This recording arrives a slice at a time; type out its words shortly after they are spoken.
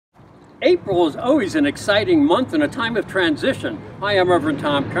April is always an exciting month and a time of transition. Hi, I'm Reverend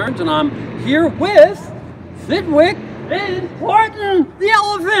Tom Kearns, and I'm here with Fitwick and Horton, the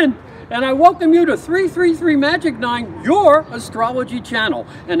elephant. And I welcome you to 333 Magic 9, your astrology channel.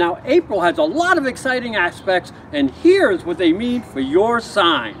 And now April has a lot of exciting aspects, and here's what they mean for your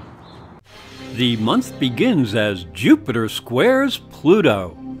sign. The month begins as Jupiter squares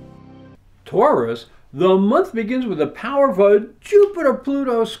Pluto. Taurus, the month begins with the power of a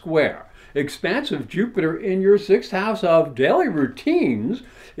Jupiter-Pluto square. Expansive Jupiter in your 6th house of daily routines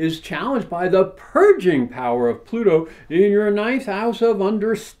is challenged by the purging power of Pluto in your 9th house of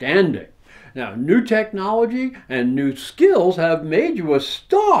understanding. Now, new technology and new skills have made you a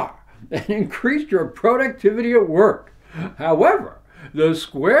star and increased your productivity at work. However, the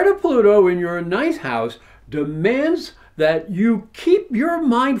square to Pluto in your 9th house demands that you keep your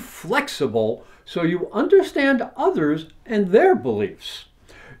mind flexible so you understand others and their beliefs.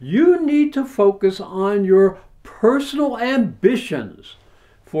 You need to focus on your personal ambitions,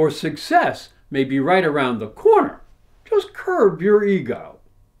 for success may be right around the corner. Just curb your ego.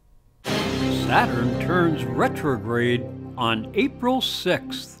 Saturn turns retrograde on April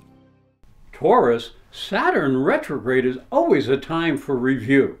 6th. Taurus, Saturn retrograde is always a time for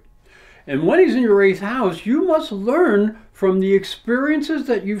review. And when he's in your 8th house, you must learn from the experiences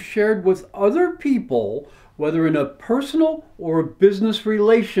that you've shared with other people, whether in a personal or a business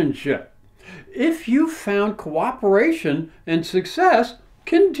relationship. If you've found cooperation and success,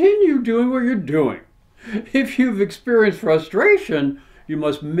 continue doing what you're doing. If you've experienced frustration, you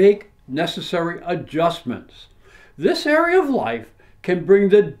must make necessary adjustments. This area of life can bring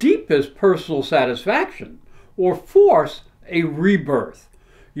the deepest personal satisfaction or force a rebirth.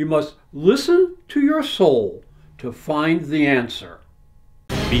 You must listen to your soul to find the answer.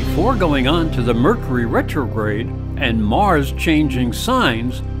 Before going on to the Mercury retrograde and Mars changing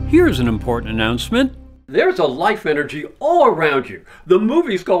signs, here's an important announcement. There's a life energy all around you. The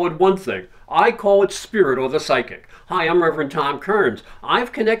movies call it one thing. I call it spirit or the psychic. Hi, I'm Reverend Tom Kearns.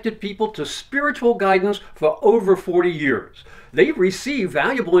 I've connected people to spiritual guidance for over 40 years. They receive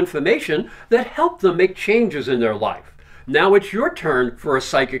valuable information that help them make changes in their life. Now it's your turn for a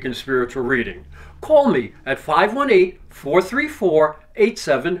psychic and spiritual reading. Call me at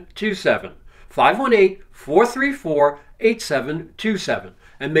 518-434-8727. 518-434-8727.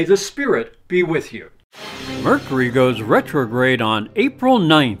 And may the spirit be with you. Mercury goes retrograde on April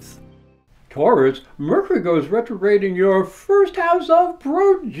 9th. Taurus, Mercury goes retrograde in your 1st house of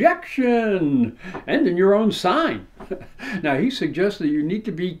projection and in your own sign. Now, he suggests that you need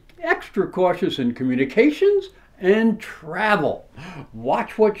to be extra cautious in communications and travel.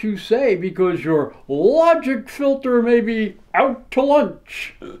 Watch what you say because your logic filter may be out to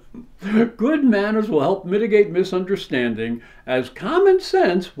lunch. Good manners will help mitigate misunderstanding, as common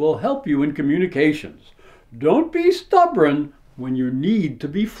sense will help you in communications. Don't be stubborn when you need to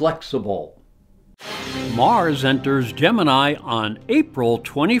be flexible. Mars enters Gemini on April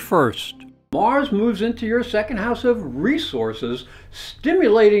 21st. Mars moves into your 2nd house of resources,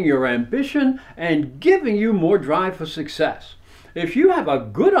 stimulating your ambition and giving you more drive for success. If you have a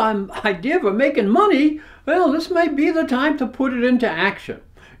good idea for making money, well, this may be the time to put it into action.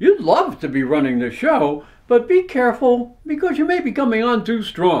 You'd love to be running the show, but be careful because you may be coming on too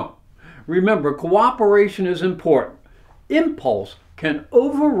strong. Remember, cooperation is important. Impulse can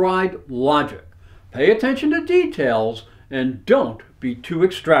override logic. Pay attention to details and don't be too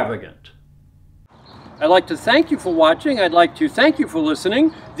extravagant. I'd like to thank you for watching. I'd like to thank you for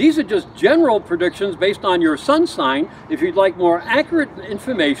listening. These are just general predictions based on your sun sign. If you'd like more accurate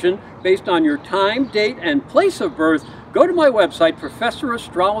information based on your time, date, and place of birth, go to my website,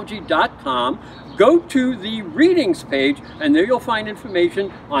 professorastrology.com. Go to the readings page, and there you'll find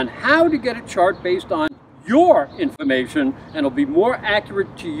information on how to get a chart based on your information, and it'll be more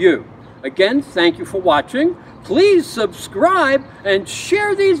accurate to you. Again, thank you for watching. Please subscribe and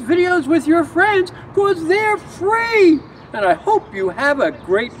share these videos with your friends because they're free. And I hope you have a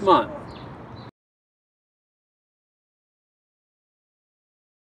great month.